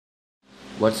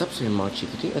What's up sa mga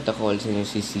chikiti? At ako ulit sa inyo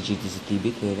si CGTC TV.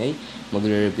 Ngayon ay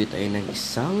magre-review tayo ng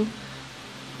isang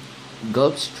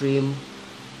Gulfstream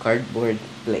cardboard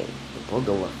plane. Ito po,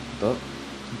 gawa. Ito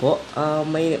po,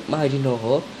 may mahadin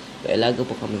ako. May alaga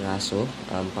po kaming aso.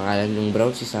 Pangalan yung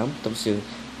brown si Sam, tapos yung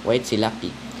white si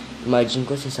Lucky. Imagine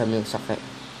ko si Sam yung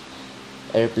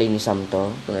airplane ni Sam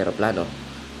to, yung eroplano.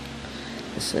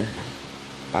 Tapos,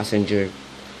 passenger,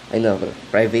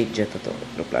 private jet to,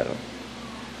 eroplano.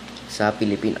 Sa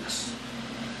Pilipinas.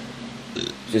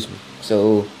 Excuse me.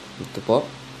 So, ito po.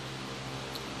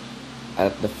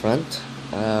 At the front,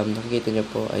 nakikita niyo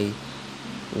po ay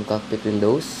yung cockpit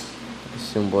windows, tapos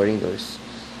yung boarding doors.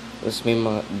 Tapos may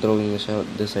mga drawing na siya,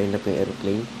 design na po yung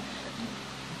aeroplane.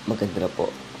 Maganda na po.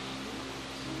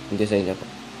 Yung design na po.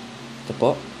 Ito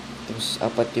po. Tapos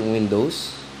apat yung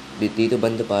windows. Dito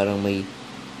banda parang may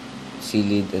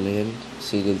silid,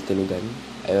 silid tulugan.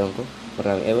 Ewan ko.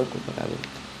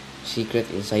 Marami. Secret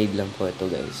inside lang po ito,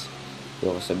 guys.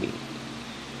 Yung ko sabihin.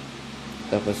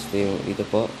 Tapos dito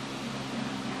po.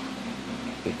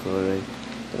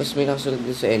 Tapos may nakasulat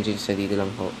dito sa engines na dito lang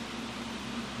po.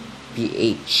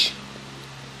 PH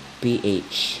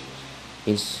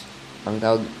is ang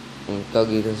tawag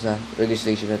dito sa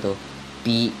registration na to,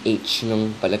 PH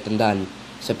ng palatandaan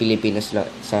sa Pilipinas lang,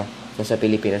 nasa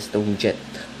Pilipinas tong jet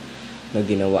na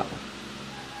ginawa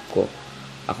ko.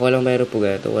 Ako lang mayroon po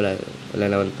ganito, wala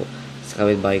naman po. Sa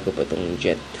kapitbahay ko po itong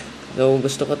jet. So,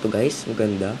 gusto ko to, guys.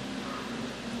 Maganda.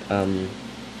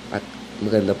 At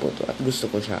maganda po to. At gusto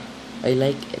ko siya. I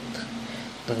like it.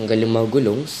 Tanggal yung mga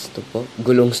gulongs. Ito po.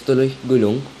 Gulongs tuloy.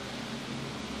 Gulong.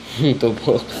 Ito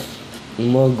po.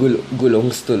 Yung mga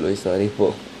gulongs tuloy. Sorry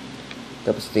po.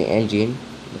 Tapos ito yung engine.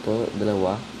 Ito po.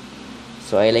 Dalawa.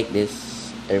 So, I like this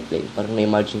airplane. Parang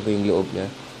na-imagine ko yung loob niya.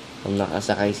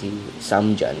 Nakasakay si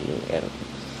Sam dyan. Yung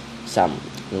airplane.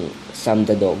 Sam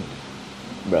the dog.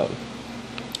 Brown.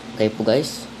 Okay po,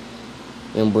 guys.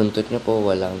 Yung buntot niya po,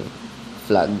 walang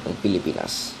flag ng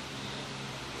Pilipinas.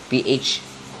 PH.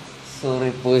 Sorry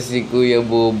po si Kuya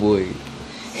Boboy.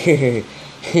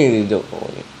 Joke ko.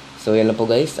 So, yan lang po,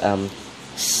 guys.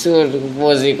 Sorry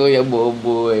po si Kuya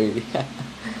Boboy.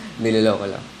 Niloloko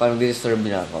lang. Parang disturb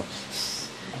na ako.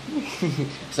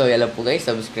 So, yan lang po, guys.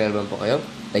 Subscribe lang po kayo.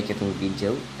 Like itong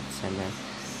video. At sana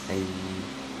ay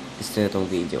gusto na itong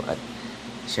video. At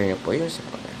share nyo po yun sa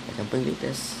mga. At yan po yung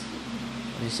latest.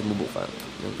 Ano yung sumubukan.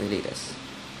 Yan po yung latest.